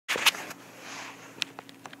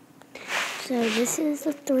So this is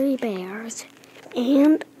the three bears,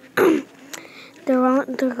 and they're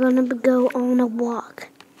gonna go on a walk.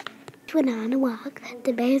 Went on a walk.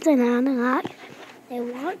 The bears went on a walk. They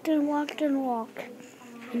walked and walked and walked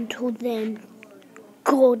until then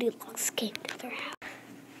Goldilocks came to their house.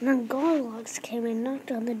 And then Goldilocks came and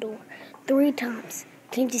knocked on the door 3 times.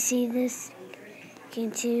 Can't you see this?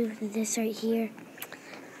 Can't you? This right here.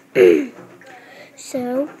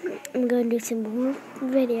 So, I'm going to do some more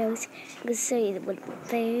videos to show you what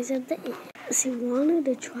bears of the end. She wanted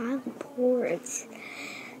to try the porridge.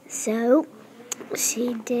 So,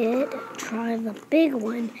 she did try the big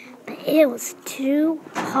one, but it was too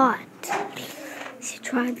hot. She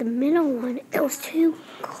tried the middle one, it was too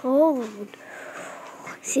cold.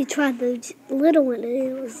 She tried the little one, and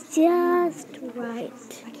it was just right.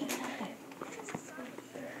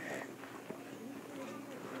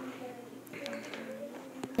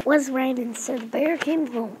 It was raining, so the bear came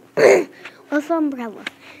home with an umbrella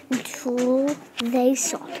until they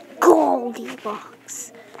saw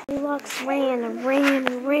Goldilocks. Goldilocks ran and ran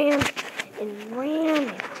and ran and ran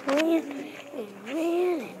and ran and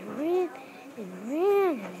ran and ran and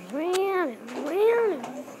ran and ran and ran and ran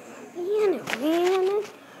and ran and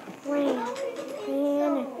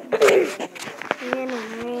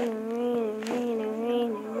ran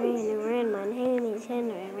and ran. My name is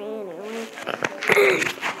Henry. Ran and ran.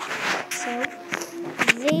 So,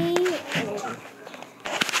 the end.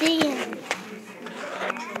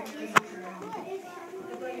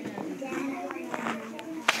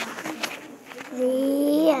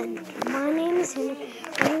 The end. My name is Henry.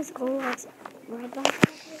 My name is Goldilocks. Right back.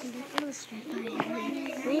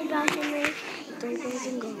 Right back, Henry. 3 bears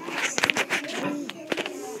and Goldilocks.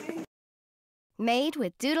 Made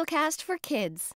with Doodlecast for Kids.